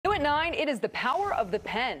At 9, it is the power of the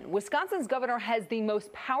pen. Wisconsin's governor has the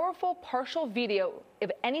most powerful partial veto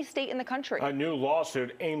of any state in the country. A new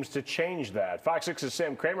lawsuit aims to change that. Fox 6's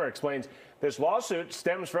Sam Kramer explains this lawsuit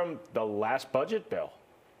stems from the last budget bill.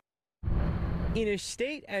 In a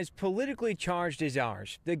state as politically charged as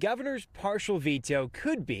ours, the governor's partial veto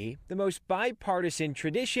could be the most bipartisan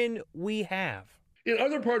tradition we have. In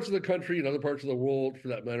other parts of the country, in other parts of the world, for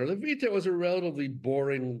that matter, the veto is a relatively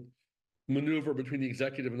boring maneuver between the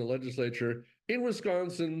executive and the legislature. In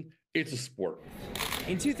Wisconsin, it's a sport.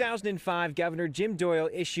 In 2005, Governor Jim Doyle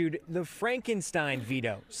issued the Frankenstein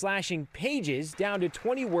veto, slashing pages down to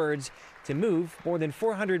 20 words to move more than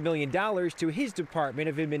 $400 million to his Department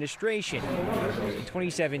of Administration. In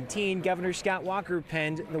 2017, Governor Scott Walker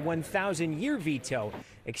penned the 1,000-year veto,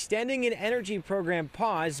 extending an energy program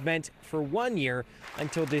pause meant for 1 year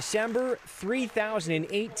until December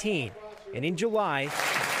 3018. And in July,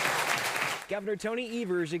 Governor Tony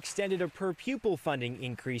Evers extended a per-pupil funding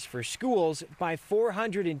increase for schools by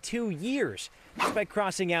 402 years, just by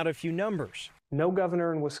crossing out a few numbers. No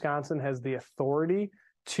governor in Wisconsin has the authority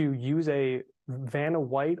to use a Vanna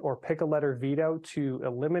White or pick-a-letter veto to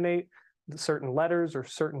eliminate certain letters or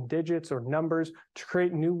certain digits or numbers, to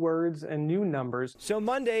create new words and new numbers. So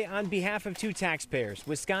Monday, on behalf of two taxpayers,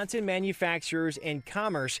 Wisconsin Manufacturers and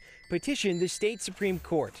Commerce petitioned the state Supreme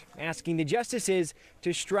Court, asking the justices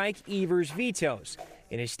to strike Evers' vetoes.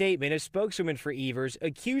 In a statement, a spokeswoman for Evers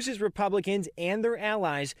accuses Republicans and their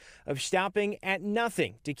allies of stopping at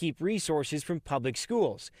nothing to keep resources from public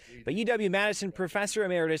schools. But UW-Madison professor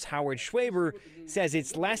emeritus Howard Schwaber says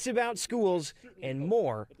it's less about schools and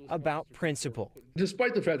more about principle.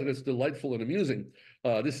 Despite the fact that it's delightful and amusing,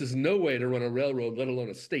 this is no way to run a railroad, let alone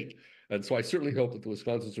a state. And so I certainly hope that the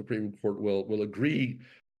Wisconsin Supreme Court will agree.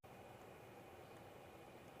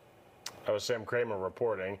 That was Sam Kramer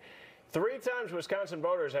reporting. 3 times Wisconsin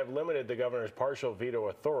voters have limited the governor's partial veto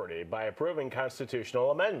authority by approving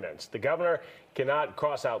constitutional amendments. The governor cannot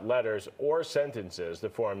cross out letters or sentences to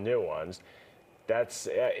form new ones.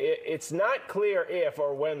 It's not clear if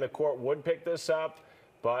or when the court would pick this up,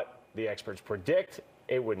 but the experts predict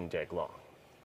it wouldn't take long.